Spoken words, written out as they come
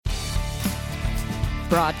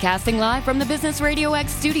Broadcasting live from the Business Radio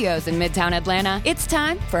X studios in Midtown Atlanta, it's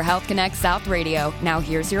time for Health Connect South Radio. Now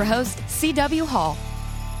here's your host, C.W. Hall.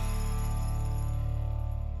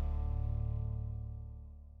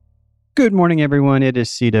 Good morning, everyone. It is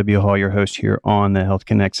C.W. Hall, your host here on the Health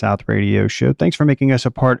Connect South Radio show. Thanks for making us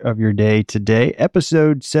a part of your day today.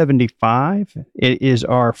 Episode 75. It is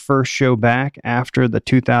our first show back after the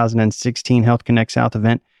 2016 Health Connect South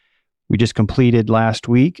event we just completed last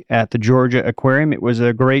week at the Georgia Aquarium. It was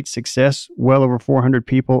a great success. Well over 400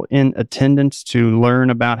 people in attendance to learn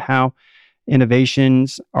about how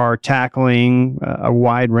innovations are tackling a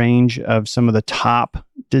wide range of some of the top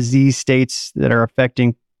disease states that are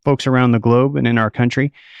affecting folks around the globe and in our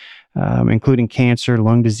country, including cancer,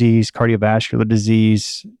 lung disease, cardiovascular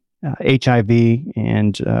disease, HIV,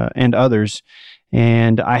 and others.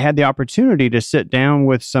 And I had the opportunity to sit down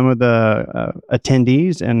with some of the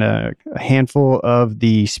attendees and a handful of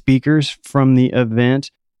the speakers from the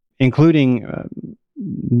event, including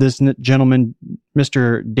this gentleman,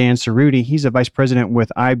 Mr. Dan Cerruti. He's a vice president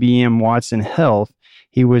with IBM Watson Health.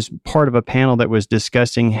 He was part of a panel that was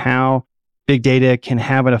discussing how big data can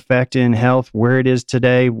have an effect in health, where it is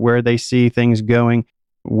today, where they see things going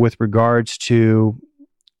with regards to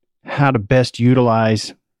how to best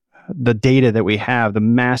utilize the data that we have, the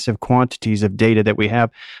massive quantities of data that we have,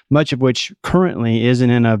 much of which currently isn't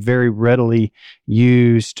in a very readily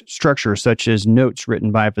used structure, such as notes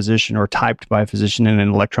written by a physician or typed by a physician in an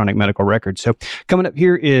electronic medical record. So coming up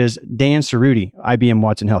here is Dan Cerruti, IBM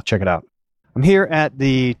Watson Health. Check it out. I'm here at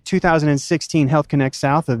the 2016 Health Connect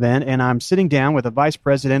South event, and I'm sitting down with the Vice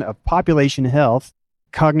President of Population Health,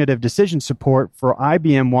 Cognitive Decision Support for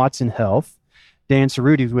IBM Watson Health. Dan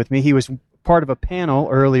Cerruti is with me. He was part of a panel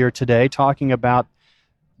earlier today talking about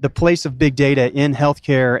the place of big data in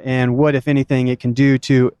healthcare and what, if anything, it can do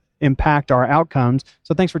to impact our outcomes.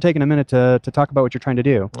 So thanks for taking a minute to talk about what you're trying to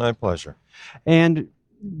do. My pleasure. And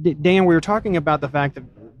Dan, we were talking about the fact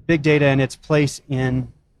that big data and its place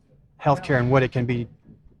in healthcare and what it can be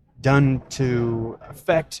done to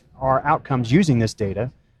affect our outcomes using this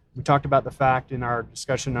data. We talked about the fact in our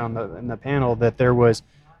discussion in the panel that there was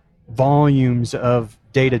volumes of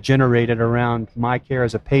data generated around my care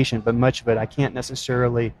as a patient, but much of it I can't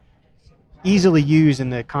necessarily easily use in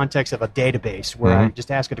the context of a database where I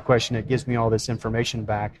just ask it a question, it gives me all this information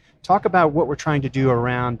back. Talk about what we're trying to do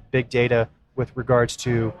around big data with regards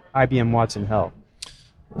to IBM Watson Health.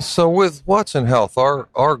 So with Watson Health,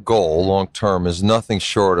 our goal long-term is nothing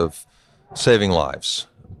short of saving lives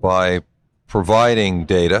by providing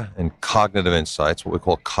data and cognitive insights, what we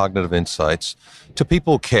call cognitive insights, to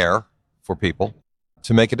people who care for people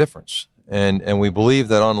to make a difference. And we believe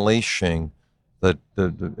that unleashing the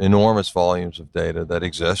enormous volumes of data that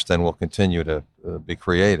exist and will continue to be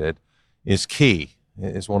created is key,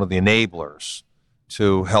 is one of the enablers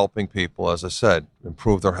to helping people, as I said,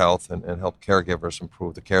 improve their health and help caregivers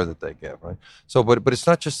improve the care that they give, right? So, but it's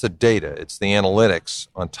not just the data, it's the analytics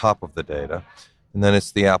on top of the data, and then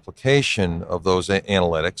it's the application of those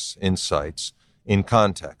analytics, insights, in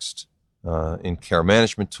context, in care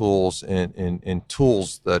management tools, in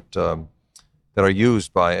tools that are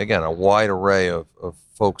used by, again, a wide array of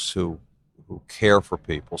folks who care for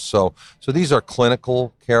people. So these are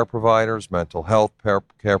clinical care providers, mental health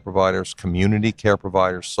care providers, community care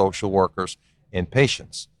providers, social workers, and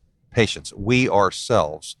patients. We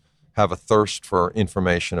ourselves have a thirst for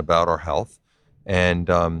information about our health, and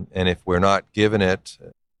if we're not given it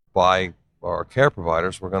by our care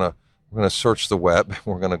providers, we're gonna search the web,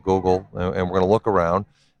 we're gonna Google, and we're gonna look around,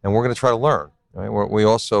 and we're gonna try to learn. Right? We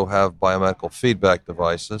also have biomedical feedback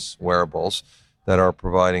devices, wearables, that are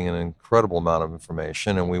providing an incredible amount of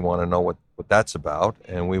information, and we want to know what that's about,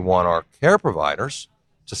 and we want our care providers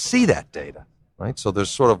to see that data, right? So there's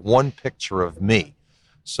sort of one picture of me.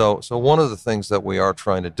 So one of the things that we are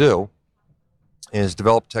trying to do is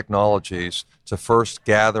develop technologies to first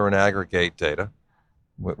gather and aggregate data,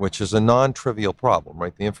 which is a non-trivial problem,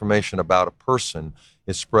 right? The information about a person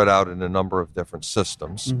is spread out in a number of different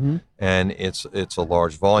systems, and it's a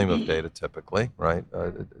large volume of data typically, right?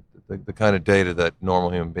 The kind of data that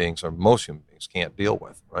normal human beings or most human beings can't deal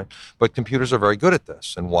with, right? But computers are very good at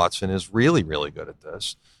this, and Watson is really, really good at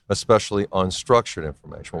this, especially unstructured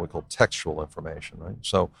information, what we call textual information, right?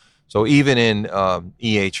 So even in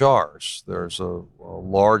EHRs, there's a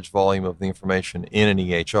large volume of the information in an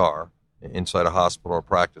EHR, inside a hospital or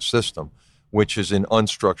practice system, which is in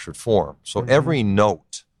unstructured form. So every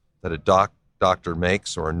note that a doctor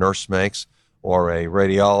makes or a nurse makes or a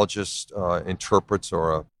radiologist interprets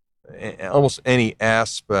or almost any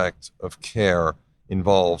aspect of care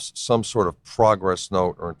involves some sort of progress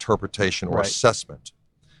note or interpretation or assessment.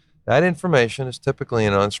 that information is typically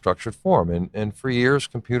in unstructured form. And for years,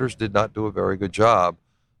 computers did not do a very good job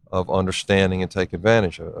of understanding and take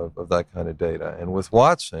advantage of that kind of data. And with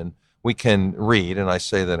Watson, we can read, and I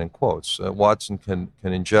say that in quotes, Watson can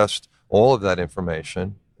ingest all of that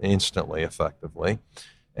information instantly, effectively,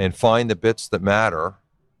 and find the bits that matter,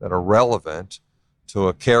 that are relevant to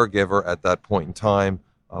a caregiver at that point in time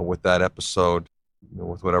with that episode,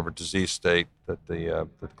 with whatever disease state that the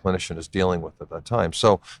clinician is dealing with at that time.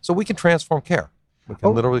 So we can transform care. We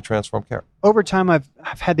can literally transform care. Over time, I've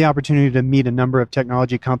had the opportunity to meet a number of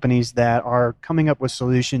technology companies that are coming up with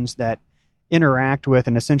solutions that interact with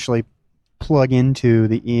and essentially plug into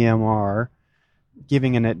the EMR,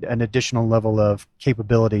 giving an additional level of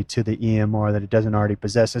capability to the EMR that it doesn't already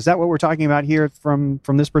possess. Is that what we're talking about here from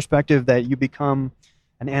this perspective, that you become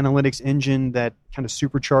an analytics engine that kind of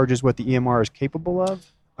supercharges what the EMR is capable of?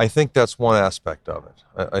 I think that's one aspect of it.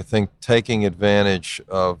 I think taking advantage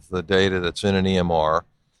of the data that's in an EMR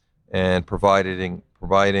and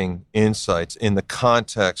providing insights in the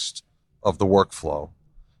context of the workflow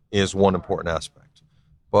is one important aspect.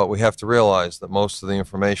 But we have to realize that most of the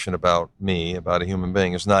information about me, about a human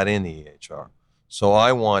being, is not in the EHR. So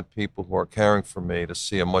I want people who are caring for me to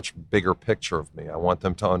see a much bigger picture of me. I want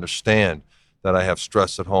them to understand that I have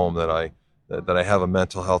stress at home, that I have a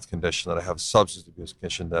mental health condition, that I have a substance abuse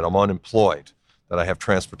condition, that I'm unemployed, that I have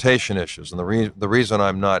transportation issues. And the reason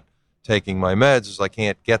I'm not taking my meds is I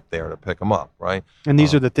can't get there to pick them up, right? And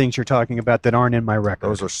these are the things you're talking about that aren't in my record.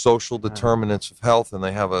 Those are social determinants of health, and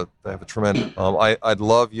they have a tremendous. I'd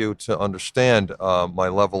love you to understand my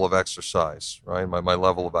level of exercise, right? My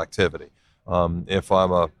level of activity. If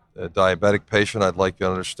I'm a diabetic patient, I'd like you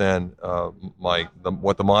to understand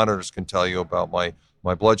what the monitors can tell you about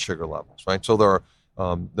my blood sugar levels, right? So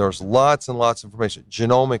there's lots and lots of information.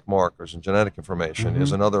 Genomic markers and genetic information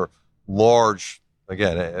is another large,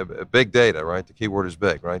 again, a big data, right? The key word is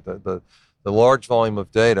big, right? The large volume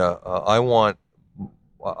of data. I want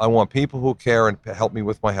people who care and help me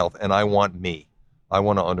with my health, and I want me. I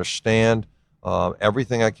want to understand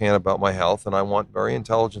everything I can about my health, and I want very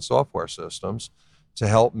intelligent software systems to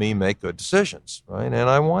help me make good decisions, right? And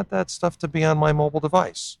I want that stuff to be on my mobile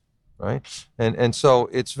device, right? And so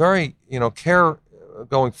it's very, care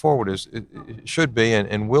going forward it should be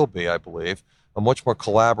and will be, I believe, a much more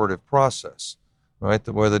collaborative process, right?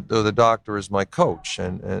 Where the doctor is my coach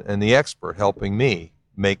and the expert helping me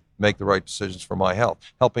make the right decisions for my health,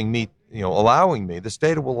 helping me, allowing me. This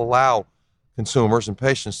data will allow consumers and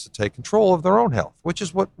patients to take control of their own health, which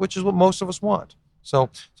is what most of us want.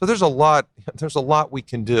 So there's a lot we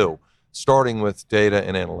can do, starting with data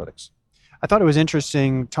and analytics. I thought it was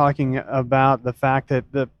interesting talking about the fact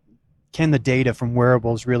that can the data from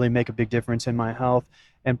wearables really make a big difference in my health?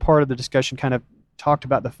 And part of the discussion kind of talked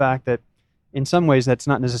about the fact that in some ways that's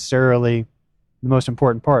not necessarily the most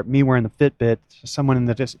important part. Me wearing the Fitbit, someone in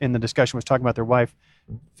the discussion was talking about their wife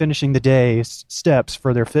finishing the day steps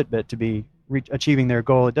for their Fitbit to be achieving their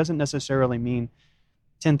goal. It doesn't necessarily mean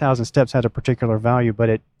 10,000 steps had a particular value, but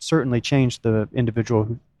it certainly changed the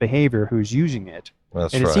individual behavior who's using it.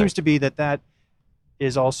 That's and right. It seems to be that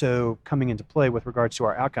is also coming into play with regards to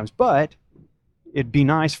our outcomes. But it'd be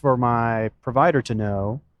nice for my provider to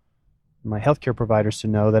know, my healthcare providers to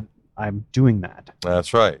know that I'm doing that.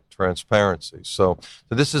 That's right, transparency. So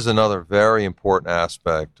this is another very important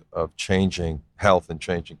aspect of changing health and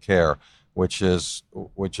changing care, which is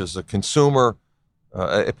a consumer,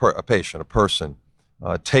 a patient, a person,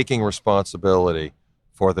 taking responsibility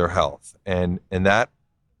for their health, and that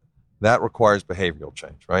requires behavioral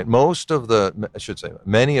change, right?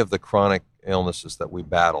 Many of the chronic illnesses that we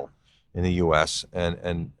battle in the U.S.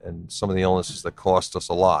 and some of the illnesses that cost us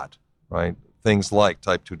a lot, right? Things like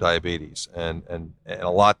type 2 diabetes and a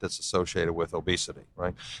lot that's associated with obesity,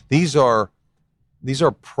 right? These are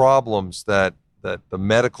problems that the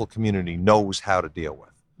medical community knows how to deal with.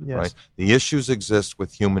 Yes. Right? The issues exist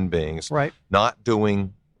with human beings right. not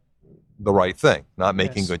doing the right thing, not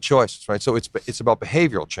making yes. good choices, right? So it's about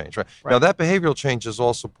behavioral change, right? Now that behavioral change is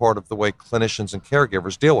also part of the way clinicians and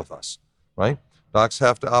caregivers deal with us, right? Docs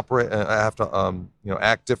have to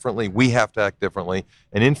act differently. We have to act differently,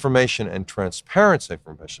 and information and transparency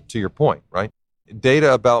information. To your point, right?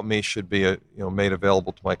 Data about me should be made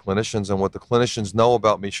available to my clinicians, and what the clinicians know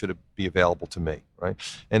about me should be available to me, right?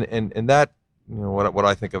 And that. What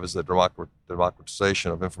I think of as the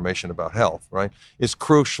democratization of information about health, right, is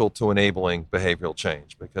crucial to enabling behavioral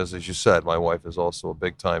change. Because, as you said, my wife is also a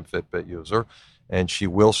big-time Fitbit user, and she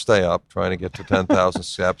will stay up trying to get to 10,000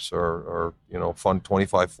 steps or fund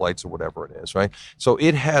 25 flights or whatever it is, right? So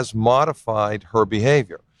it has modified her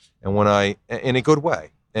behavior, and in a good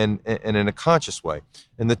way, and in a conscious way.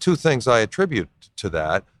 And the two things I attribute to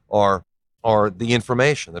that are the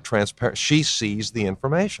information, the transparent. She sees the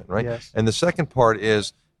information, right? Yes. And the second part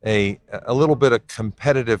is a little bit of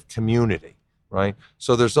competitive community, right?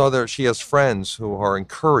 So she has friends who are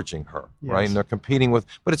encouraging her, right? And they're competing with,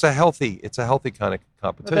 but it's a healthy kind of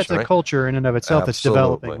competition. But that's right? a culture in and of itself that's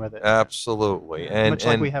developing with it. Absolutely. Much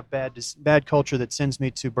like we have bad culture that sends me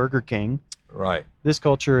to Burger King. Right. This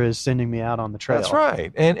culture is sending me out on the trail. That's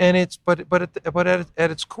right. And it's but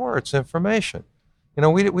at its core, it's information.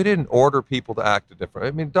 We didn't order people to act different.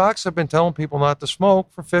 I mean, docs have been telling people not to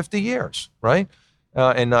smoke for 50 years, right?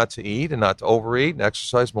 And not to eat and not to overeat and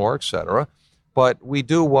exercise more, etc. But we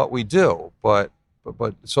do what we do. But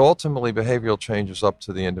so ultimately, behavioral change is up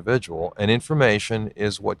to the individual, and information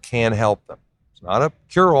is what can help them. It's not a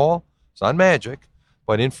cure-all. It's not magic,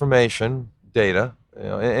 but information, data,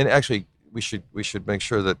 and actually, we should make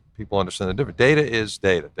sure that people understand the difference. Data is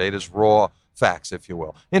data. Data is raw facts, if you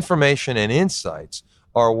will. Information and insights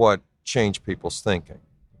are what change people's thinking.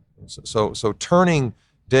 So turning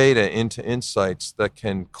data into insights that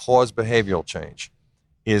can cause behavioral change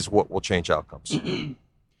is what will change outcomes.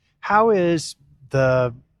 How is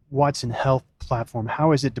the Watson Health platform,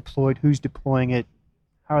 how is it deployed? Who's deploying it?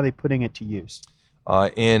 How are they putting it to use?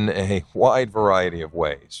 In a wide variety of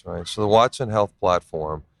ways, right? So the Watson Health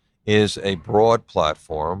platform is a broad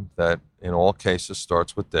platform that in all cases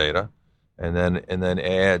starts with data and then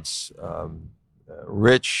adds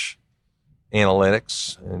rich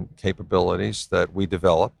analytics and capabilities that we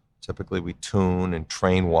develop. Typically we tune and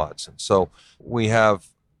train Watson. So we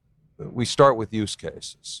start with use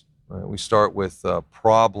cases. Right? We start with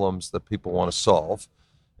problems that people want to solve,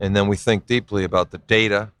 and then we think deeply about the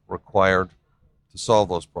data required to solve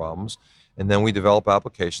those problems. And then we develop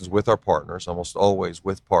applications with our partners, almost always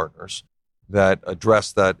with partners, that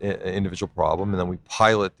address that individual problem. And then we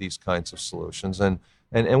pilot these kinds of solutions. And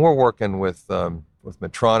we're working with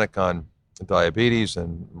Medtronic on diabetes,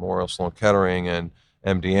 and Memorial Sloan Kettering and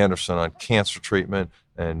MD Anderson on cancer treatment,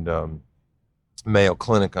 and Mayo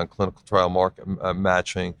Clinic on clinical trial market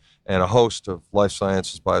matching, and a host of life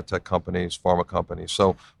sciences, biotech companies, pharma companies.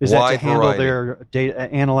 So is that to handle their data,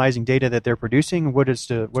 analyzing data that they're producing? What is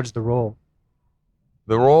the role?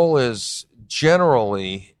 The role is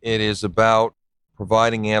generally it is about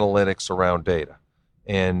providing analytics around data,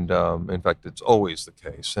 and in fact, it's always the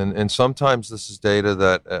case. And sometimes this is data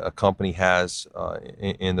that a company has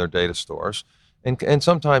in their data stores. And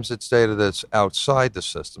sometimes it's data that's outside the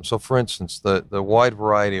system. So, for instance, the wide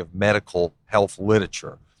variety of medical health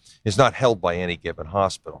literature is not held by any given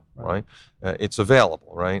hospital, right? It's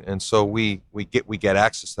available, right? And so we get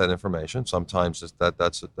access to that information. Sometimes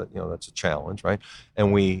that's a challenge, right?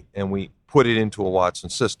 And we put it into a Watson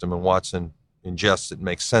system, and Watson ingests it and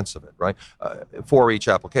makes sense of it, right? For each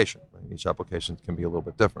application, right? Each application can be a little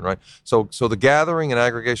bit different, right? So the gathering and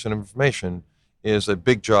aggregation of information is a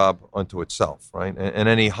big job unto itself, right? And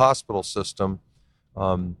any hospital system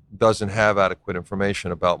doesn't have adequate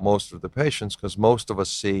information about most of the patients, because most of us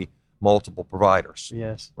see multiple providers.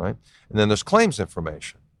 Yes. Right? And then there's claims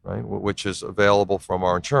information, right, which is available from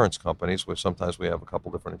our insurance companies, which sometimes we have a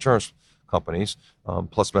couple different insurance companies,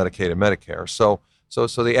 plus Medicaid and Medicare. So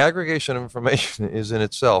the aggregation of information is in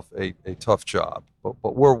itself a tough job.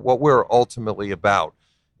 But what we're ultimately about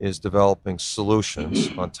is developing solutions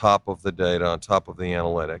on top of the data, on top of the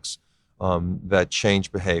analytics, that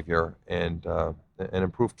change behavior and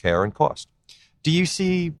improve care and cost. Do you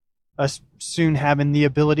see us soon having the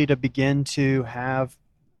ability to begin to have,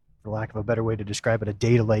 for lack of a better way to describe it, a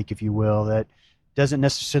data lake, if you will, that doesn't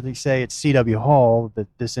necessarily say it's C.W. Hall, that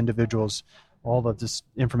this individual's, all of this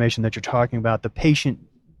information that you're talking about, the patient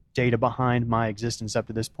data behind my existence up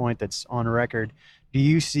to this point that's on record, do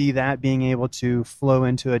you see that being able to flow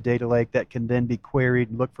into a data lake that can then be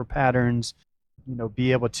queried, look for patterns,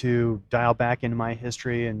 be able to dial back into my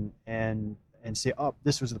history and say, oh,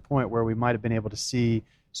 this was the point where we might have been able to see.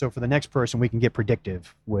 So for the next person, we can get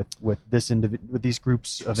predictive with these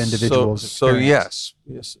groups of individuals. So yes,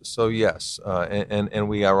 and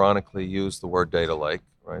we ironically use the word data lake,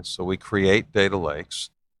 right? So we create data lakes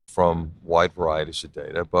from wide varieties of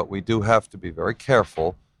data, but we do have to be very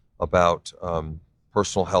careful about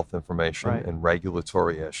personal health information, right, and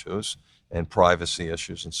regulatory issues and privacy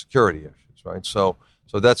issues and security issues, right? So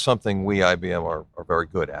that's something we, IBM, are very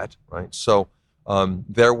good at, right? So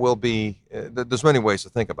there will be, there's many ways to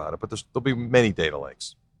think about it, but there'll be many data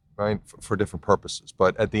lakes, right, for different purposes.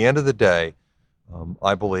 But at the end of the day,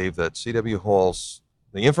 I believe that C.W. Hall's,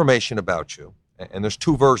 the information about you, and there's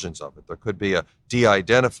two versions of it. There could be a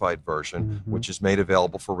de-identified version, mm-hmm, which is made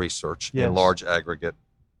available for research, yes, in large aggregate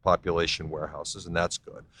population warehouses, and that's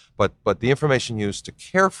good. But the information used to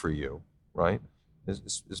care for you, right,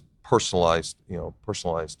 is personalized,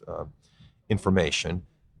 personalized information,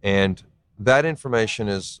 and that information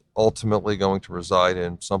is ultimately going to reside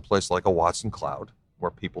in some place like a Watson cloud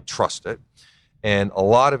where people trust it, and a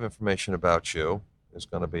lot of information about you is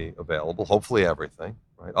going to be available, hopefully everything,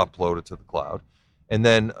 right, uploaded to the cloud, and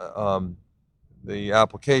then the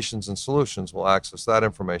applications and solutions will access that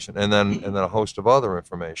information, and then a host of other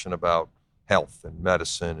information about health and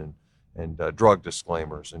medicine and drug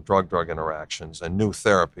disclaimers and drug interactions and new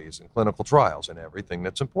therapies and clinical trials and everything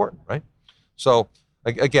that's important, right? So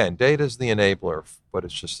again, data is the enabler, but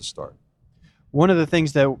it's just the start. One of the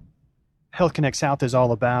things that Health Connect South is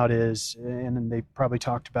all about is, and they probably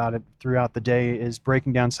talked about it throughout the day, is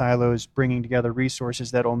breaking down silos, bringing together resources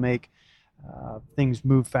that will make things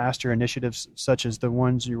move faster, initiatives such as the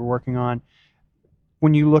ones you're working on.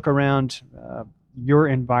 When you look around your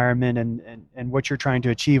environment and what you're trying to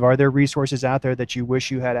achieve, are there resources out there that you wish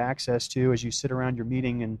you had access to as you sit around your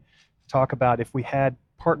meeting and talk about if we had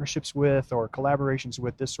partnerships with or collaborations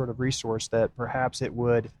with this sort of resource that perhaps it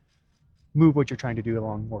would move what you're trying to do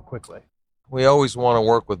along more quickly? We always want to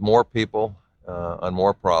work with more people on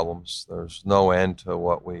more problems. There's no end to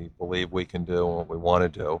what we believe we can do and what we want to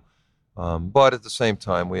do. But at the same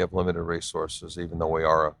time, we have limited resources, even though we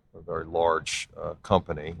are a very large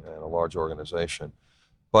company and a large organization.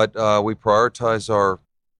 But we prioritize our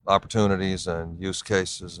opportunities and use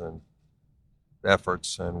cases and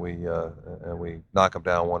efforts, and we knock them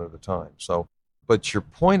down one at a time. So, but your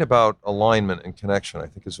point about alignment and connection, I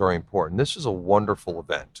think, is very important. This is a wonderful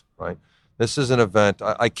event, right? This is an event.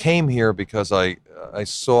 I came here because I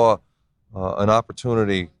saw an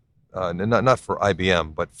opportunity. Not for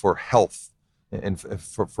IBM, but for health, and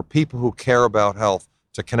for people who care about health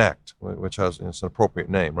to connect, which has it's an appropriate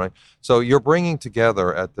name, right? So you're bringing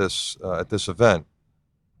together at this event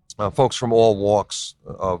folks from all walks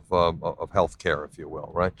of healthcare, if you will,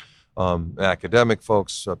 right? Academic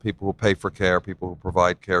folks, people who pay for care, people who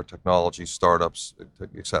provide care, technology, startups,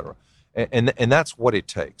 et cetera. And that's what it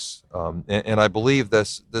takes. And I believe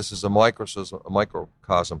this is a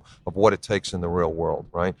microcosm of what it takes in the real world,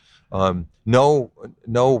 right? No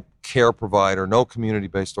care provider, no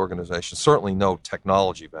community-based organization, certainly no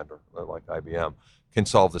technology vendor like IBM can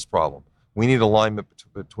solve this problem. We need alignment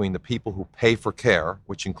between the people who pay for care,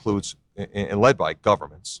 which includes and led by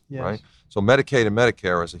governments, yes, right? So Medicaid and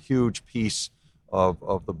Medicare is a huge piece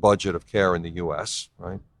of the budget of care in the U.S.,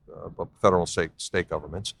 right? Federal and state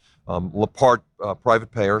governments.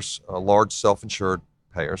 Private payers, large self-insured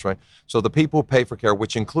payers, right? So the people who pay for care,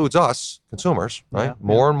 which includes us, consumers, right? Yeah,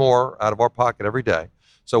 more and more out of our pocket every day.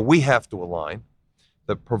 So we have to align.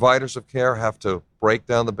 The providers of care have to break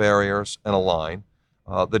down the barriers and align.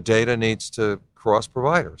 The data needs to cross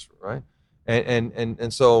providers, right?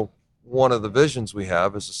 And so one of the visions we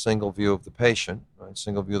have is a single view of the patient, right?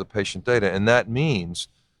 Single view of the patient data, and that means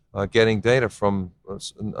getting data from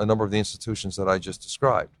a number of the institutions that I just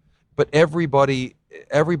described. But everybody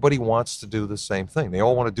wants to do the same thing. They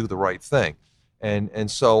all want to do the right thing. And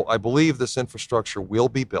so I believe this infrastructure will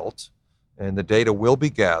be built, and the data will be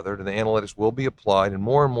gathered, and the analytics will be applied, and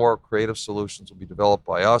more creative solutions will be developed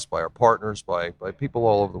by us, by our partners, by people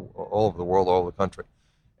all over the world, all over the country.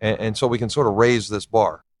 And so we can sort of raise this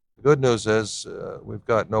bar. The good news is we've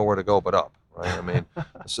got nowhere to go but up. Right? I mean,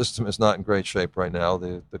 the system is not in great shape right now.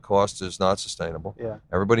 The cost is not sustainable. Yeah.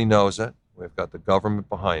 Everybody knows it. We've got the government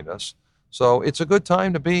behind us. So it's a good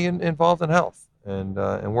time to be involved in health, and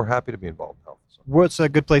we're happy to be involved in health. So. What's a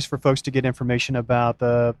good place for folks to get information about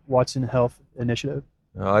the Watson Health Initiative?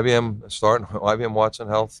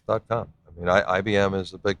 IBMWatsonHealth.com. I mean, IBM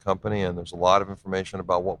is a big company, and there's a lot of information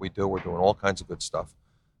about what we do. We're doing all kinds of good stuff.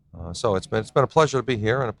 So it's been a pleasure to be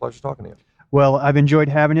here and a pleasure talking to you. Well, I've enjoyed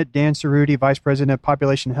having it. Dan Cerruti, Vice President of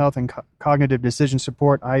Population Health and Cognitive Decision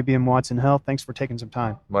Support, IBM Watson Health. Thanks for taking some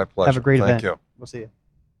time. My pleasure. Have a great event. Thank you. We'll see you.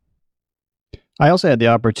 I also had the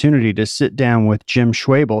opportunity to sit down with Jim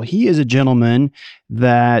Schwabel. He is a gentleman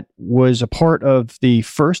that was a part of the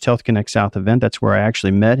first Health Connect South event. That's where I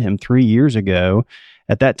actually met him 3 years ago.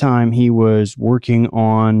 At that time, he was working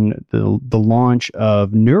on the launch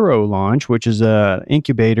of NeuroLaunch, which is an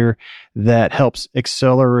incubator that helps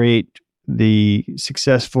accelerate the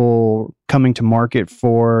successful coming to market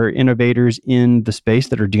for innovators in the space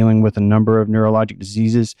that are dealing with a number of neurologic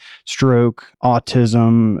diseases, stroke,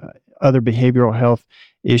 autism, other behavioral health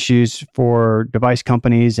issues for device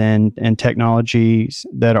companies and technologies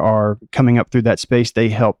that are coming up through that space. They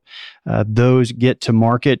help those get to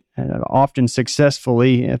market often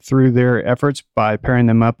successfully through their efforts by pairing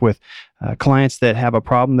them up with clients that have a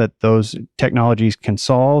problem that those technologies can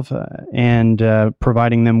solve and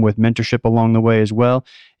providing them with mentorship along the way as well.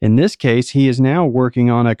 In this case, he is now working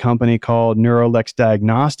on a company called Neurolex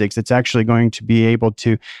Diagnostics. It's actually going to be able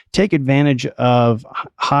to take advantage of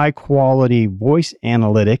high quality voice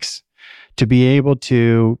analytics to be able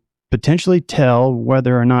to potentially tell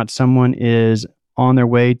whether or not someone is on their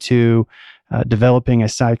way to developing a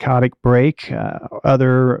psychotic break,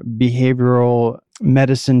 other behavioral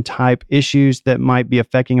medicine type issues that might be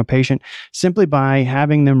affecting a patient, simply by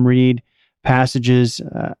having them read passages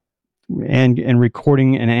and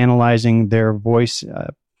recording and analyzing their voice,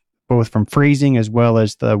 both from phrasing as well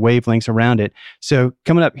as the wavelengths around it. So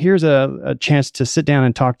coming up, here's a chance to sit down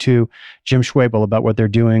and talk to Jim Schwebel about what they're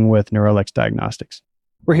doing with Neurolex Diagnostics.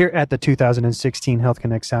 We're here at the 2016 Health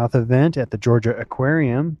Connect South event at the Georgia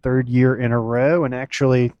Aquarium, third year in a row. And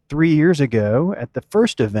actually 3 years ago at the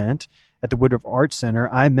first event at the Woodruff Arts Center,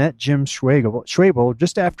 I met Jim Schwebel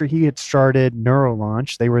just after he had started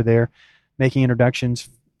NeuroLaunch. They were there making introductions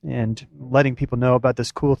and letting people know about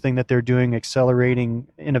this cool thing that they're doing, accelerating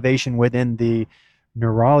innovation within the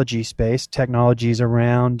neurology space, technologies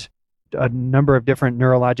around a number of different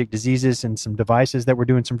neurologic diseases and some devices that were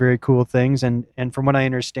doing some very cool things. And from what I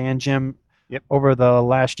understand, Jim, over the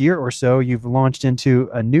last year or so, you've launched into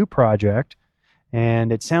a new project,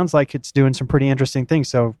 and it sounds like it's doing some pretty interesting things.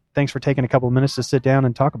 So thanks for taking a couple of minutes to sit down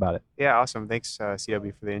and talk about it. Yeah, awesome. Thanks,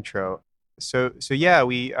 CW, for the intro. So yeah,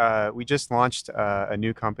 we just launched a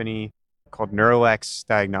new company called Neurolex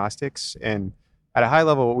Diagnostics. And at a high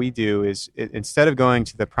level, what we do is instead of going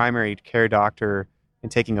to the primary care doctor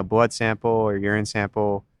and taking a blood sample or urine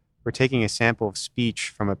sample, we're taking a sample of speech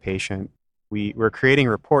from a patient. We're creating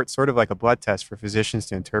reports, sort of like a blood test for physicians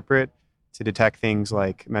to interpret, to detect things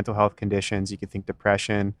like mental health conditions. You could think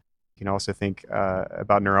depression. You can also think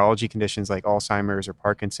about neurology conditions like Alzheimer's or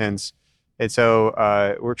Parkinson's. And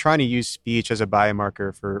so we're trying to use speech as a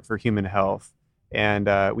biomarker for human health. And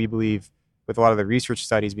we believe with a lot of the research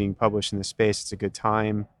studies being published in the space, it's a good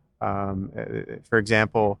time. For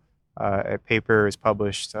example, a paper was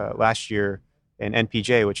published last year in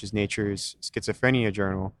NPJ, which is Nature's Schizophrenia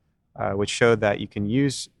Journal, which showed that you can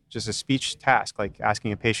use just a speech task, like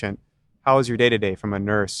asking a patient, how was your day-to-day, from a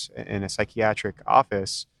nurse in a psychiatric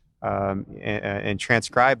office, and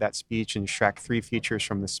transcribe that speech and extract 3 features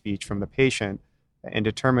from the speech from the patient and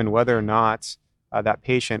determine whether or not that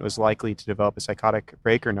patient was likely to develop a psychotic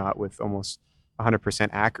break or not with almost 100%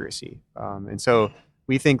 accuracy. And so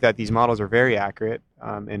we think that these models are very accurate,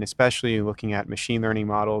 and especially looking at machine learning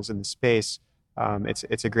models in the space,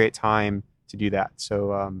 it's a great time to do that.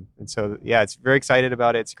 So yeah, it's very excited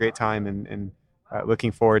about it. It's a great time, and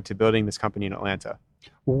looking forward to building this company in Atlanta.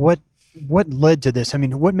 What led to this? I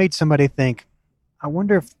mean, what made somebody think, I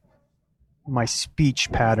wonder if my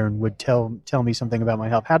speech pattern would tell me something about my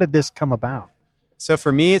health? How did this come about? So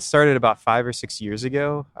for me, it started about 5 or 6 years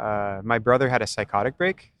ago. My brother had a psychotic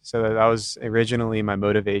break, so that was originally my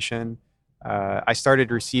motivation. I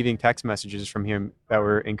started receiving text messages from him that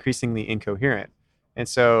were increasingly incoherent. And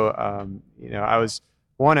so, I was,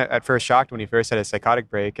 at first shocked when he first had a psychotic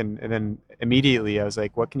break, and then immediately I was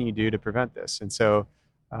like, what can you do to prevent this? And so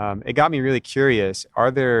it got me really curious.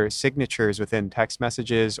 Are there signatures within text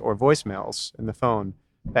messages or voicemails in the phone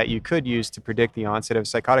that you could use to predict the onset of a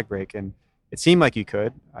psychotic break? And it seemed like you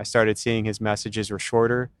could. I started seeing his messages were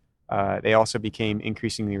shorter. They also became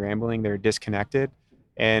increasingly rambling. They were disconnected.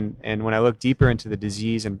 And when I looked deeper into the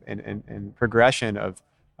disease and progression of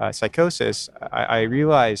psychosis, I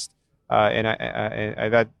realized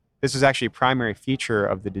that this was actually a primary feature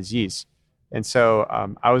of the disease. And so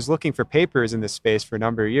I was looking for papers in this space for a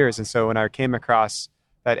number of years. And so when I came across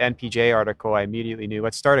that NPJ article, I immediately knew,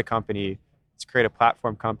 let's start a company. Let's create a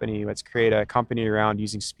platform company. Let's create a company around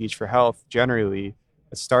using speech for health generally.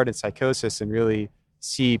 Let's start in psychosis and really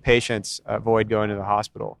see patients avoid going to the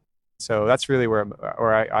hospital. So that's really where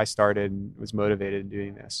I started and was motivated in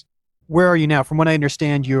doing this. Where are you now? From what I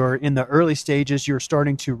understand, you're in the early stages. You're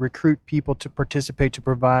starting to recruit people to participate, to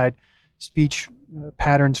provide speech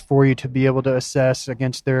patterns for you to be able to assess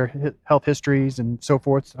against their health histories and so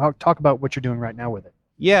forth. Talk about what you're doing right now with it.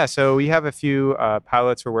 Yeah, so we have a few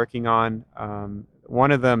pilots we're working on.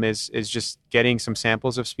 One of them is just getting some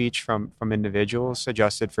samples of speech from individuals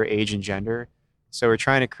adjusted for age and gender. So we're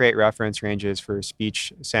trying to create reference ranges for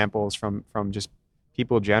speech samples from just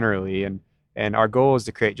people generally. And our goal is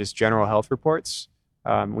to create just general health reports.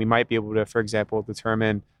 We might be able to, for example,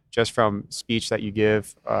 determine just from speech that you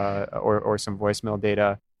give or some voicemail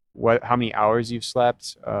data, how many hours you've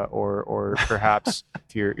slept, or perhaps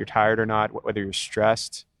if you're tired or not, whether you're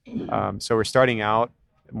stressed. So we're starting out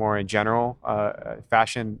more in general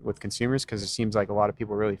fashion with consumers because it seems like a lot of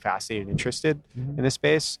people are really fascinated and interested in this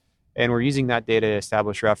space. And we're using that data to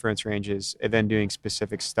establish reference ranges and then doing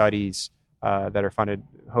specific studies that are funded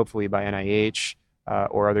hopefully by NIH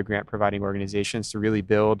or other grant providing organizations to really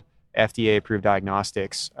build FDA approved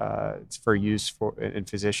diagnostics for use in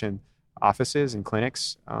physician offices and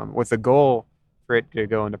clinics with the goal for it to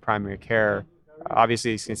go into primary care.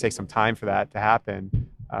 Obviously, it's going to take some time for that to happen.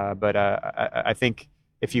 But I think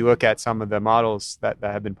if you look at some of the models that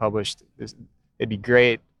have been published, it'd be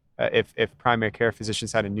great if primary care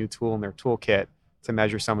physicians had a new tool in their toolkit to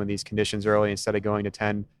measure some of these conditions early instead of going to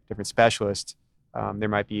 10 different specialists. There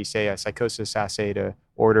might be, say, a psychosis assay to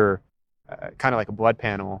order, kind of like a blood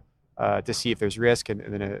panel, to see if there's risk and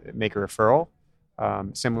then make a referral.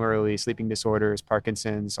 Similarly, sleeping disorders,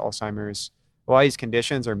 Parkinson's, Alzheimer's, a lot of these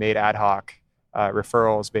conditions are made ad hoc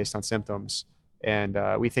referrals based on symptoms. And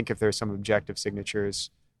we think if there's some objective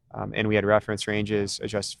signatures and we had reference ranges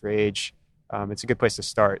adjusted for age, it's a good place to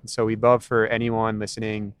start. And so we'd love for anyone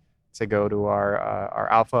listening to go to our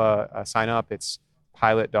alpha sign up. It's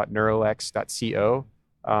pilot.neurolex.co.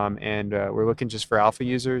 And we're looking just for alpha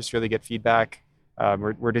users, really get feedback.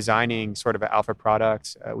 We're designing sort of an alpha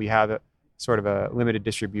product. We have sort of a limited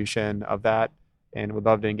distribution of that and would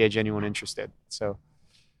love to engage anyone interested. So,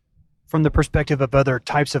 from the perspective of other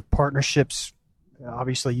types of partnerships,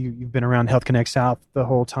 obviously you've been around Health Connect South the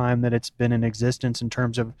whole time that it's been in existence in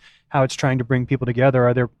terms of how it's trying to bring people together.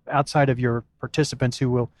 Are there, outside of your participants who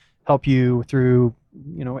will help you through,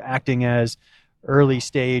 acting as early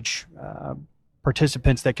stage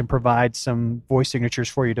participants that can provide some voice signatures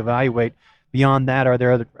for you to evaluate? Beyond that, are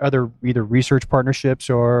there other either research partnerships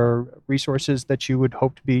or resources that you would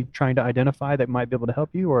hope to be trying to identify that might be able to help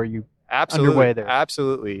you, or are you underway there?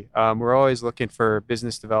 Absolutely. We're always looking for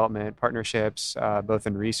business development partnerships, both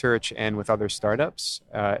in research and with other startups,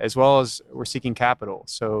 as well as we're seeking capital.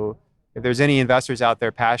 So if there's any investors out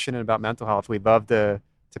there passionate about mental health, we'd love to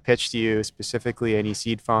pitch to you, specifically any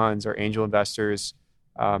seed funds or angel investors.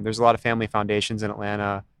 There's a lot of family foundations in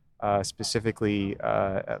Atlanta specifically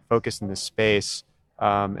focused in this space.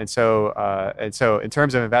 And so in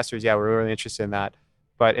terms of investors, yeah, we're really interested in that.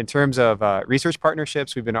 But in terms of research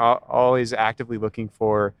partnerships, we've been always actively looking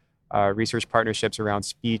for research partnerships around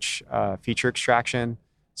speech feature extraction.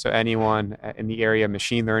 So anyone in the area of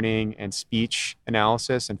machine learning and speech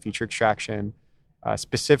analysis and feature extraction,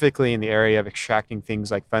 specifically in the area of extracting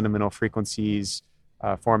things like fundamental frequencies,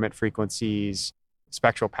 formant frequencies,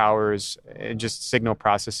 spectral powers, and just signal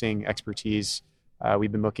processing expertise.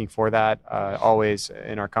 We've been looking for that always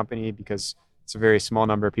in our company because it's a very small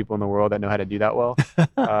number of people in the world that know how to do that well.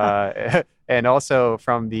 And also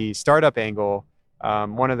from the startup angle,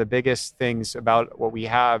 one of the biggest things about what we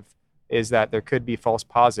have is that there could be false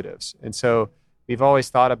positives. And so we've always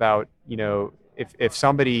thought about, if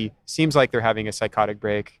somebody seems like they're having a psychotic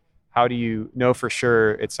break, how do you know for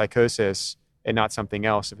sure it's psychosis and not something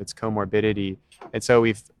else if it's comorbidity? And so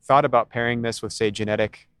we've thought about pairing this with, say,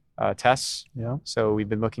 genetic tests. Yeah. So we've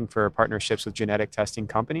been looking for partnerships with genetic testing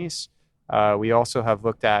companies. We also have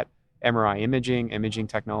looked at MRI imaging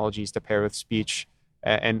technologies to pair with speech.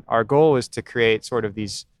 And our goal is to create sort of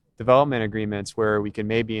these development agreements where we can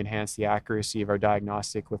maybe enhance the accuracy of our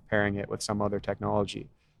diagnostic with pairing it with some other technology.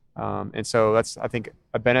 And so that's, I think,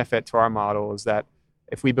 a benefit to our model is that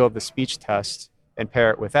if we build the speech test and pair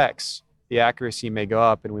it with X, the accuracy may go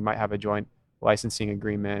up and we might have a joint licensing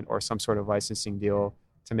agreement or some sort of licensing deal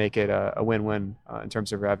to make it a win-win in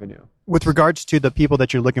terms of revenue. With regards to the people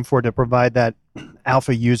that you're looking for to provide that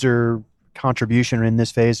alpha user contribution in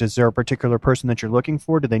this phase, is there a particular person that you're looking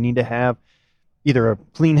for? Do they need to have either a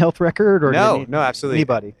clean health record or no, absolutely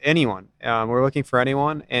anybody, anyone? We're looking for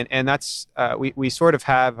anyone, and that's we sort of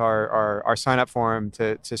have our sign up form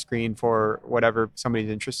to screen for whatever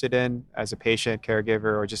somebody's interested in as a patient,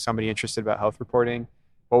 caregiver, or just somebody interested about health reporting.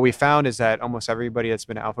 What we found is that almost everybody that's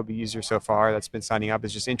been an Alpha user so far that's been signing up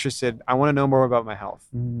is just interested. I want to know more about my health.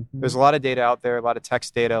 Mm-hmm. There's a lot of data out there, a lot of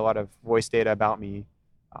text data, a lot of voice data about me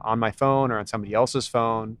on my phone or on somebody else's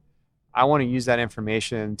phone. I want to use that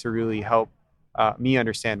information to really help me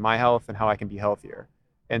understand my health and how I can be healthier.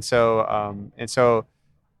 And so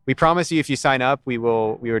we promise you, if you sign up, we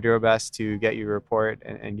will do our best to get you a report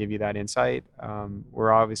and give you that insight.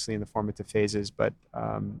 We're obviously in the formative phases, but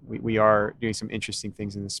we are doing some interesting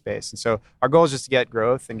things in this space. And so our goal is just to get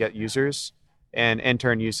growth and get users. and in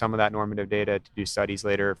turn use some of that normative data to do studies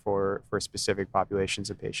later for specific populations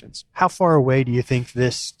of patients. How far away do you think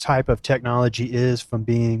this type of technology is from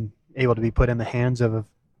being able to be put in the hands of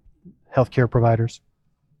healthcare providers?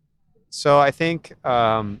 So I think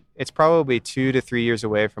it's probably 2 to 3 years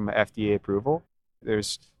away from FDA approval.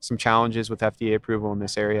 There's some challenges with FDA approval in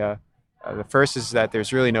this area. The first is that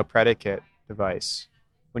there's really no predicate device.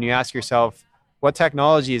 When you ask yourself, what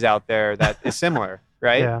technology is out there that is similar,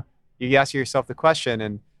 right? Yeah. You ask yourself the question,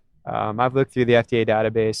 and I've looked through the FDA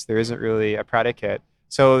database. There isn't really a predicate.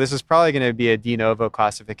 So this is probably going to be a de novo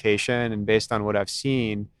classification, and based on what I've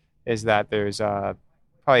seen is that there's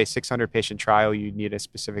probably a 600 patient trial. You need a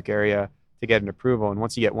specific area to get an approval, and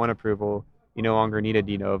once you get one approval, you no longer need a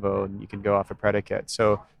de novo, and you can go off a predicate.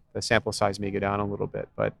 So the sample size may go down a little bit,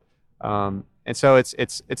 but and so it's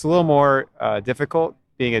a little more difficult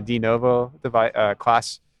being a de novo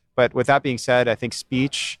class. But with that being said, I think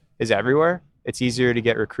speech is everywhere. It's easier to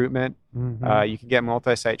get recruitment. Mm-hmm. You can get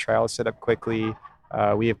multi-site trials set up quickly.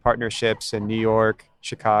 We have partnerships in New York,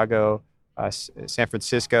 Chicago, San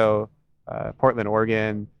Francisco, Portland,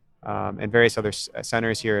 Oregon, and various other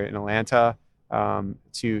centers here in Atlanta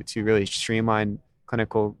to really streamline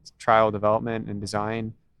clinical trial development and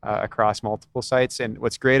design across multiple sites. And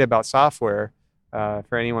what's great about software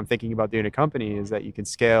for anyone thinking about doing a company is that you can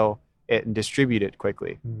scale it and distribute it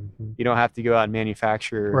quickly. Mm-hmm. You don't have to go out and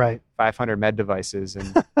manufacture Right. 500 med devices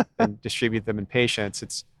and distribute them in patients.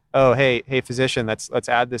 It's, oh, hey, physician, let's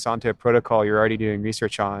add this onto a protocol you're already doing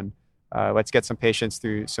research on. Let's get some patients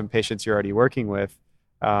through some patients you're already working with,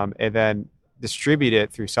 and then distribute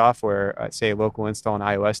it through software, say a local install on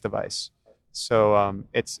iOS device. So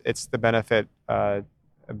it's the benefit of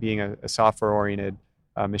being a software-oriented,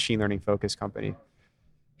 machine learning-focused company.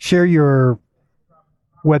 Share your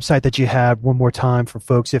website that you have one more time for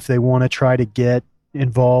folks if they want to try to get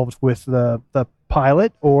involved with the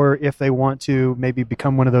pilot, or if they want to maybe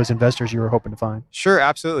become one of those investors you were hoping to find. Sure,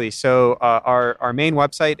 absolutely. So our main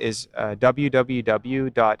website is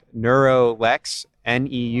www.neurolex,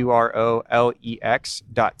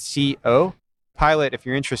 neurolex.co. Pilot, if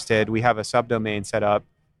you're interested, we have a subdomain set up.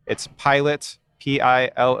 It's pilot,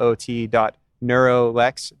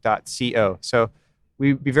 pilot.neurolex.co. So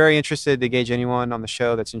we'd be very interested to engage anyone on the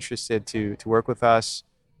show that's interested to work with us.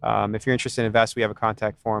 If you're interested in invest, we have a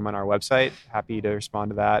contact form on our website. Happy to respond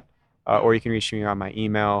to that. Or you can reach me on my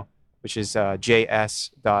email, which is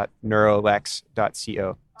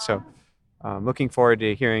js.neurolex.co. So looking forward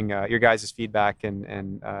to hearing your guys' feedback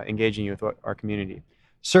and engaging you with our community.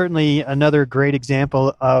 Certainly another great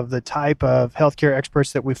example of the type of healthcare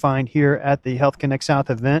experts that we find here at the Health Connect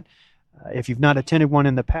South event. If you've not attended one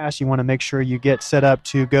in the past, you want to make sure you get set up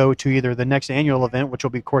to go to either the next annual event, which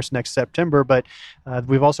will be, of course, next September, but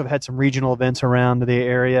we've also had some regional events around the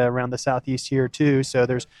area, around the Southeast here, too. So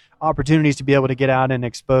there's opportunities to be able to get out and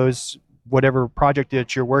expose whatever project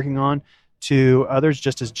that you're working on to others,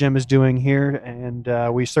 just as Jim is doing here. And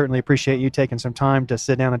we certainly appreciate you taking some time to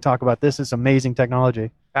sit down and talk about this. It's amazing technology.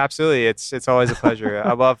 Absolutely. It's always a pleasure.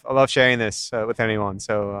 I love sharing this with anyone.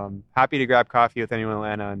 So happy to grab coffee with anyone in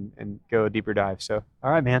Atlanta and go a deeper dive. So, all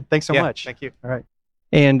right, man. Thanks so much. Thank you. All right.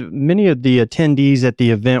 And many of the attendees at the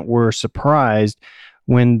event were surprised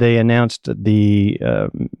when they announced the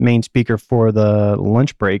main speaker for the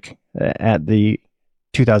lunch break at the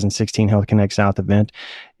 2016 Health Connect South event.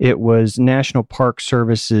 It was National Park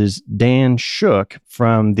Service's Dan Shook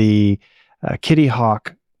from the Kitty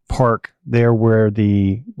Hawk Park there, where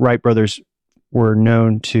the Wright brothers were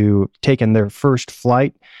known to taking their first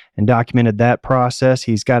flight, and documented that process.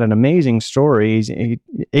 He's got an amazing story. He's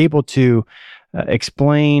able to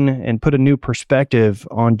explain and put a new perspective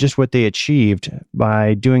on just what they achieved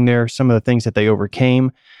by doing some of the things that they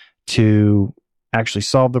overcame to actually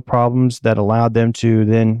solve the problems that allowed them to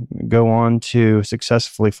then go on to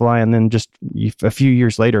successfully fly. And then just a few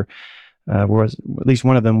years later, was at least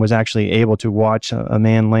one of them was actually able to watch a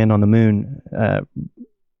man land on the moon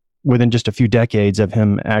within just a few decades of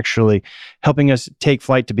him actually helping us take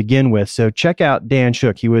flight to begin with. So check out Dan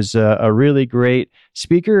Shook. He was a really great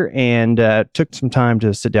speaker and took some time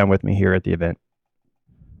to sit down with me here at the event.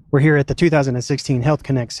 We're here at the 2016 Health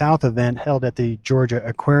Connect South event held at the Georgia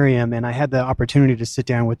Aquarium, and I had the opportunity to sit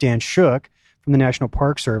down with Dan Shook from the National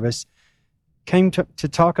Park Service. Came to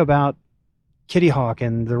talk about Kitty Hawk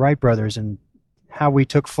and the Wright brothers and how we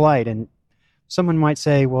took flight. And someone might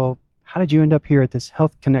say, well, how did you end up here at this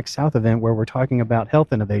Health Connect South event where we're talking about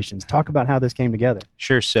health innovations? Talk about how this came together.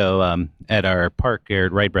 Sure. So at our park here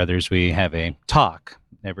at Wright Brothers, we have a talk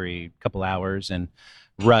every couple hours, and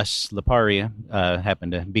Russ Laparia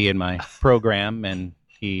happened to be in my program and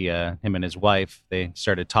him and his wife, they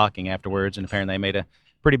started talking afterwards, and apparently I made a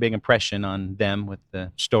pretty big impression on them with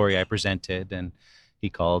the story I presented. And he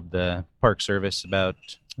called the Park Service about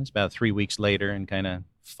 3 weeks later and kind of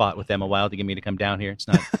fought with them a while to get me to come down here. It's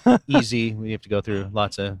not easy. We have to go through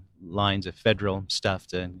lots of lines of federal stuff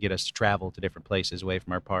to get us to travel to different places away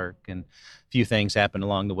from our park. And a few things happened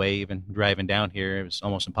along the way. Even driving down here, it was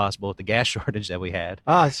almost impossible with the gas shortage that we had.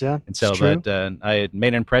 Yeah. And so, but I had made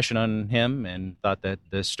an impression on him and thought that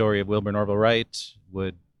the story of Wilbur Norval Wright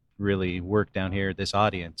would really work down here at this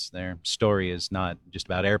audience. Their story is not just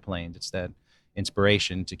about airplanes. It's that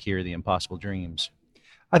inspiration to cure the impossible dreams.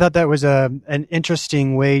 I thought that was an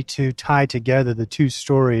interesting way to tie together the two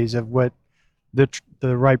stories of what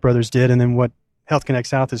the Wright brothers did and then what Health Connect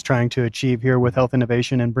South is trying to achieve here with health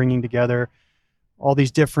innovation and bringing together all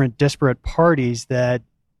these different disparate parties that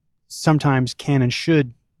sometimes can and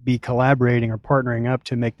should be collaborating or partnering up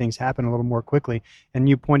to make things happen a little more quickly. And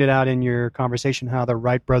you pointed out in your conversation how the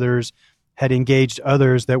Wright brothers had engaged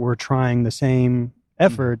others that were trying the same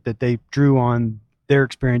effort, that they drew on their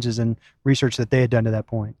experiences and research that they had done to that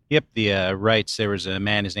point. Yep, the Wrights, there was a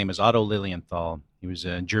man, his name was Otto Lilienthal. He was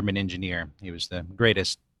a German engineer. He was the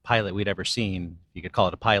greatest pilot we'd ever seen. You could call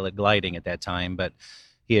it a pilot gliding at that time, but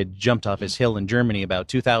he had jumped off his hill in Germany about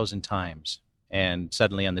 2,000 times. And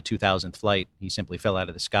suddenly on the 2,000th flight, he simply fell out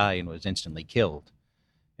of the sky and was instantly killed.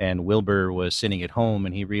 And Wilbur was sitting at home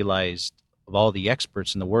and he realized, of all the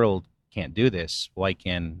experts in the world can't do this, why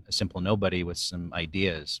can a simple nobody with some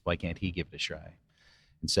ideas, why can't he give it a try?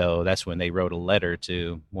 And so that's when they wrote a letter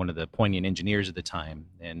to one of the poignant engineers at the time.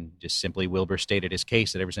 And just simply Wilbur stated his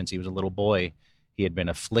case that ever since he was a little boy, he had been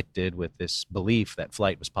afflicted with this belief that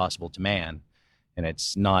flight was possible to man. And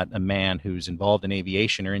it's not a man who's involved in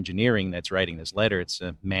aviation or engineering that's writing this letter. It's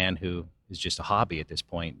a man who is just a hobby at this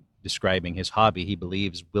point, describing his hobby he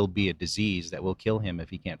believes will be a disease that will kill him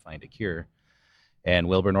if he can't find a cure. And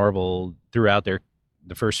Wilbur Norval, throughout the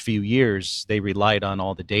first few years, they relied on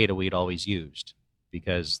all the data we'd always used,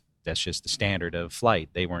 because that's just the standard of flight.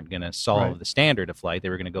 They weren't going to solve the standard of flight. They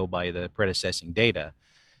were going to go by the predecessing data.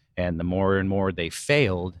 And the more and more they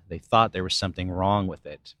failed, they thought there was something wrong with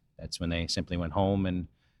it. That's when they simply went home and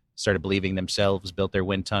started believing themselves, built their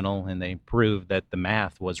wind tunnel, and they proved that the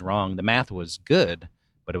math was wrong. The math was good,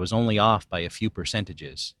 but it was only off by a few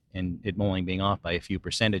percentages. And it only being off by a few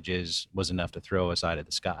percentages was enough to throw us out of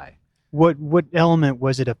the sky. What element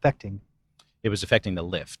was it affecting? It was affecting the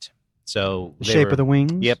lift. So the shape of the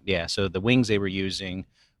wings? Yep, yeah. So the wings they were using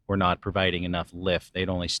were not providing enough lift. They'd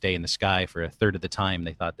only stay in the sky for a third of the time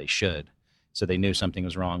they thought they should. So they knew something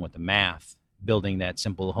was wrong with the math. Building that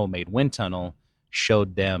simple homemade wind tunnel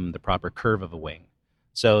showed them the proper curve of a wing.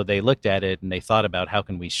 So they looked at it and they thought about, how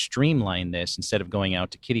can we streamline this instead of going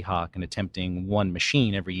out to Kitty Hawk and attempting one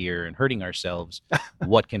machine every year and hurting ourselves?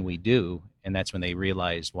 What can we do? And that's when they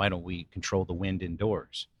realized, why don't we control the wind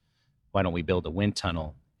indoors? Why don't we build a wind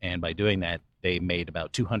tunnel? And by doing that, they made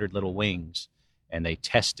about 200 little wings, and they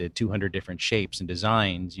tested 200 different shapes and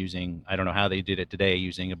designs using, I don't know how they did it today,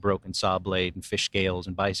 using a broken saw blade and fish scales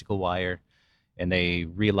and bicycle wire. And they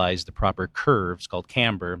realized the proper curves, called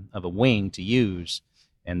camber, of a wing to use.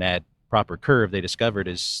 And that proper curve they discovered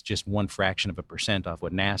is just 1% off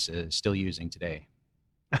what NASA is still using today.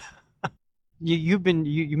 You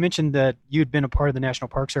mentioned that you'd been a part of the National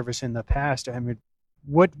Park Service in the past. I mean,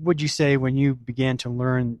 what would you say when you began to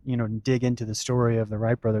learn, and dig into the story of the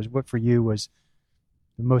Wright brothers? What for you was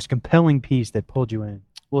the most compelling piece that pulled you in?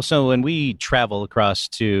 Well, so when we travel across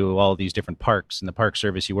to all these different parks, in the Park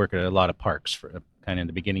Service, you work at a lot of parks for kind of in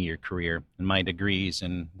the beginning of your career. And my degree's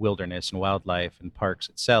in wilderness and wildlife and parks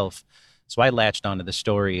itself. So I latched onto the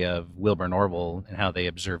story of Wilbur Norval and how they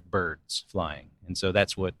observed birds flying. And so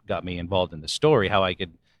that's what got me involved in the story,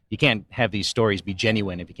 you can't have these stories be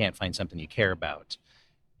genuine if you can't find something you care about.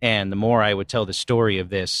 And the more I would tell the story of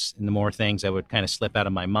this, and the more things that would kind of slip out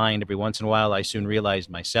of my mind every once in a while, I soon realized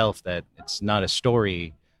myself that it's not a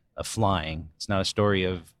story of flying. It's not a story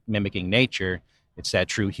of mimicking nature. It's that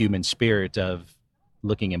true human spirit of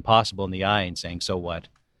looking impossible in the eye and saying, so what?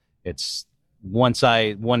 It's one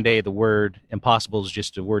day the word impossible is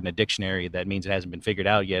just a word in a dictionary. That means it hasn't been figured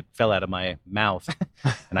out yet, fell out of my mouth.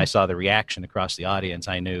 And I saw the reaction across the audience.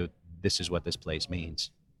 I knew this is what this place means.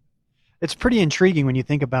 It's pretty intriguing when you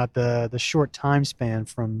think about the short time span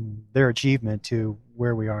from their achievement to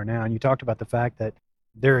where we are now. And you talked about the fact that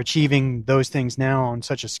they're achieving those things now on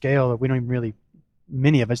such a scale that we don't even really,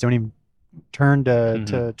 many of us don't even turn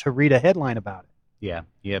to read a headline about it.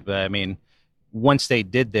 Yeah. But I mean, once they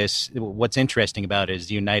did this, what's interesting about it is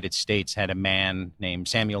the United States had a man named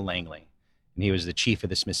Samuel Langley. and he was the chief of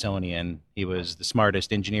the Smithsonian. He was the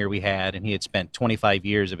smartest engineer we had, and he had spent 25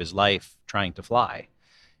 years of his life trying to fly.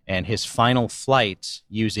 And his final flight,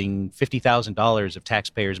 using $50,000 of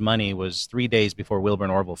taxpayers' money, was 3 days before Wilbur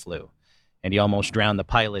and Orville flew. And he almost drowned the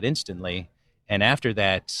pilot instantly. And after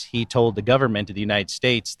that, he told the government of the United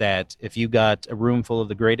States that if you got a room full of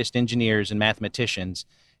the greatest engineers and mathematicians,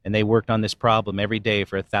 and they worked on this problem every day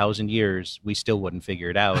for 1,000 years, we still wouldn't figure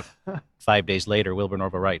it out. 5 days later, Wilbur and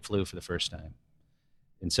Orville Wright flew for the first time.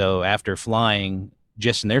 And so after flying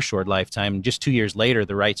just in their short lifetime, just 2 years later,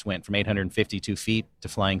 the Wrights went from 852 feet to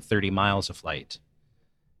flying 30 miles a flight.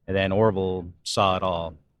 And then Orville saw it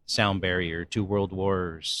all. Sound barrier, 2 world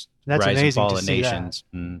wars, That's rise and amazing fall to of see nations.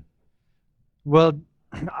 Well,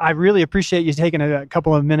 I really appreciate you taking a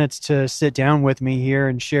couple of minutes to sit down with me here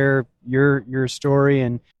and share your story.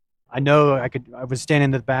 And I know I was standing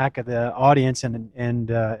in the back of the audience,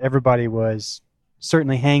 and everybody was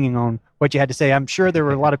certainly hanging on what you had to say. I'm sure there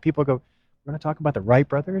were a lot of people go, "We're going to talk about the Wright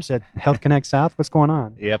brothers at Health Connect South. What's going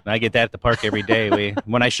on?" Yep, I get that at the park every day.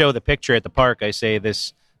 When I show the picture at the park, I say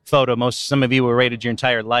this photo, some of you were rated your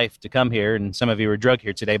entire life to come here, and some of you were drugged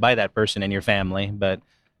here today by that person in your family. But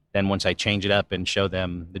then once I change it up and show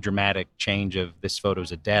them the dramatic change of this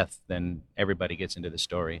photo's a death, then everybody gets into the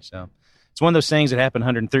story. So it's one of those things that happened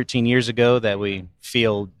 113 years ago that we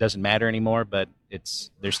feel doesn't matter anymore, but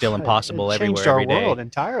they're still impossible everywhere, changed our every day. world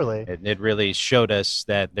entirely. It really showed us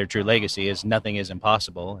that their true legacy is nothing is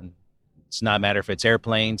impossible. And it's not matter if it's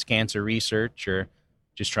airplanes, cancer research, or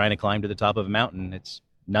just trying to climb to the top of a mountain.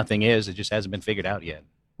 Nothing is. It just hasn't been figured out yet.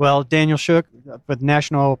 Well, Daniel Shook with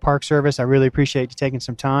National Park Service, I really appreciate you taking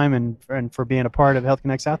some time and for being a part of Health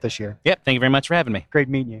Connect South this year. Yep, thank you very much for having me. Great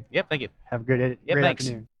meeting you. Yep, thank you. Have a great thanks.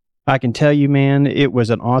 afternoon. I can tell you, man, it was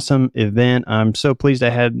an awesome event. I'm so pleased I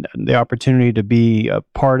had the opportunity to be a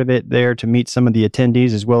part of it there, to meet some of the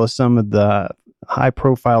attendees as well as some of the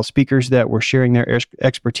high-profile speakers that were sharing their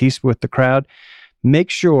expertise with the crowd.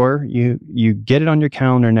 Make sure you get it on your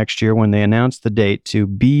calendar next year when they announce the date to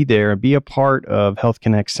be there and be a part of Health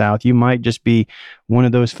Connect South. You might just be one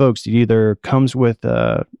of those folks that either comes with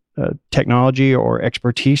technology or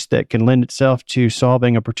expertise that can lend itself to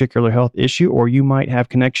solving a particular health issue, or you might have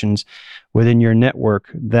connections within your network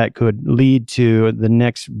that could lead to the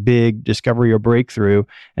next big discovery or breakthrough.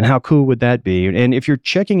 And how cool would that be? And if you're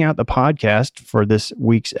checking out the podcast for this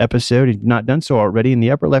week's episode, if you've not done so already, in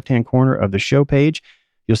the upper left-hand corner of the show page,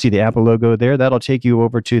 you'll see the Apple logo there. That'll take you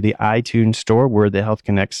over to the iTunes store where the Health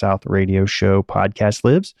Connect South Radio Show podcast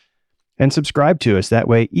lives. And subscribe to us. That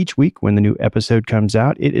way, each week when the new episode comes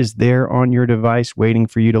out, it is there on your device waiting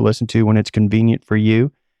for you to listen to when it's convenient for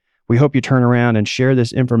you. We hope you turn around and share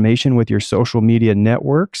this information with your social media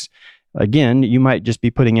networks. Again, you might just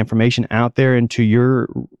be putting information out there into your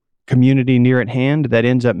community near at hand that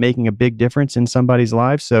ends up making a big difference in somebody's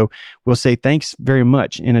life. So we'll say thanks very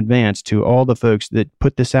much in advance to all the folks that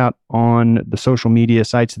put this out on the social media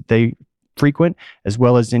sites that they frequent, as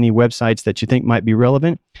well as any websites that you think might be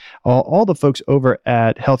relevant. All the folks over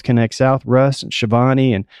at Health Connect South, Russ and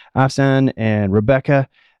Shivani and Afsan and Rebecca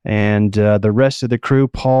and the rest of the crew,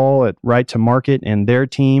 Paul at Right to Market and their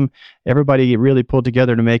team, everybody really pulled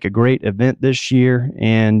together to make a great event this year.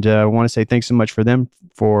 And I want to say thanks so much for them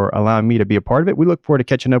for allowing me to be a part of it. We look forward to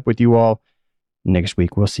catching up with you all next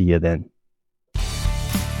week. We'll see you then.